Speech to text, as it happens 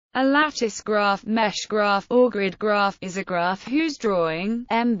A lattice graph, mesh graph, or grid graph is a graph whose drawing,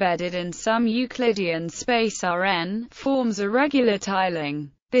 embedded in some Euclidean space Rn, forms a regular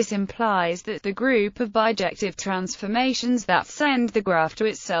tiling. This implies that the group of bijective transformations that send the graph to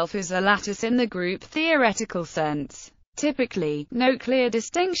itself is a lattice in the group theoretical sense. Typically, no clear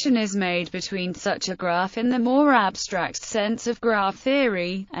distinction is made between such a graph in the more abstract sense of graph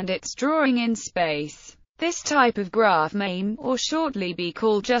theory, and its drawing in space. This type of graph may, or shortly be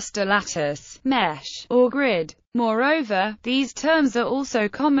called just a lattice, mesh, or grid. Moreover, these terms are also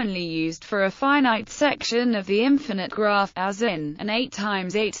commonly used for a finite section of the infinite graph, as in an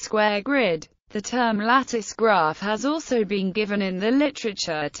 8x8 square grid. The term lattice graph has also been given in the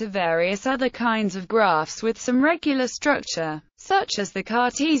literature to various other kinds of graphs with some regular structure, such as the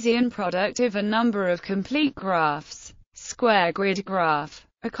Cartesian product of a number of complete graphs. Square grid graph.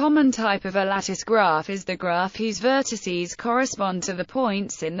 A common type of a lattice graph is the graph whose vertices correspond to the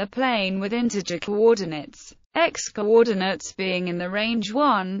points in the plane with integer coordinates, x coordinates being in the range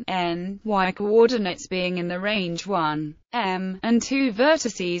 1, n, y coordinates being in the range 1, m, and two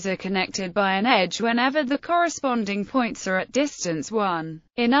vertices are connected by an edge whenever the corresponding points are at distance 1.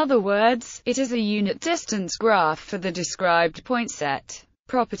 In other words, it is a unit distance graph for the described point set.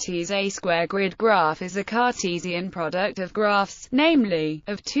 Properties. A square grid graph is a Cartesian product of graphs, namely,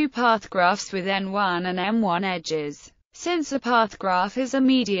 of two path graphs with n1 and m1 edges. Since a path graph is a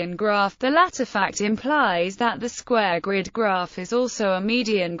median graph, the latter fact implies that the square grid graph is also a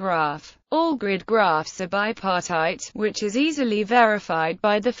median graph. All grid graphs are bipartite, which is easily verified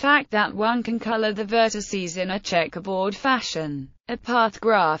by the fact that one can color the vertices in a checkerboard fashion. A path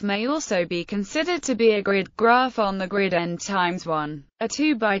graph may also be considered to be a grid graph on the grid n times 1. A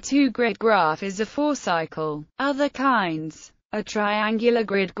 2x2 grid graph is a four-cycle. Other kinds. A triangular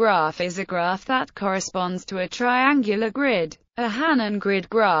grid graph is a graph that corresponds to a triangular grid. A Hannon grid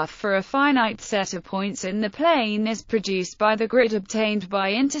graph for a finite set of points in the plane is produced by the grid obtained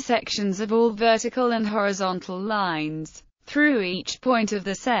by intersections of all vertical and horizontal lines through each point of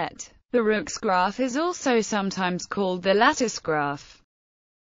the set. The Rook's graph is also sometimes called the lattice graph.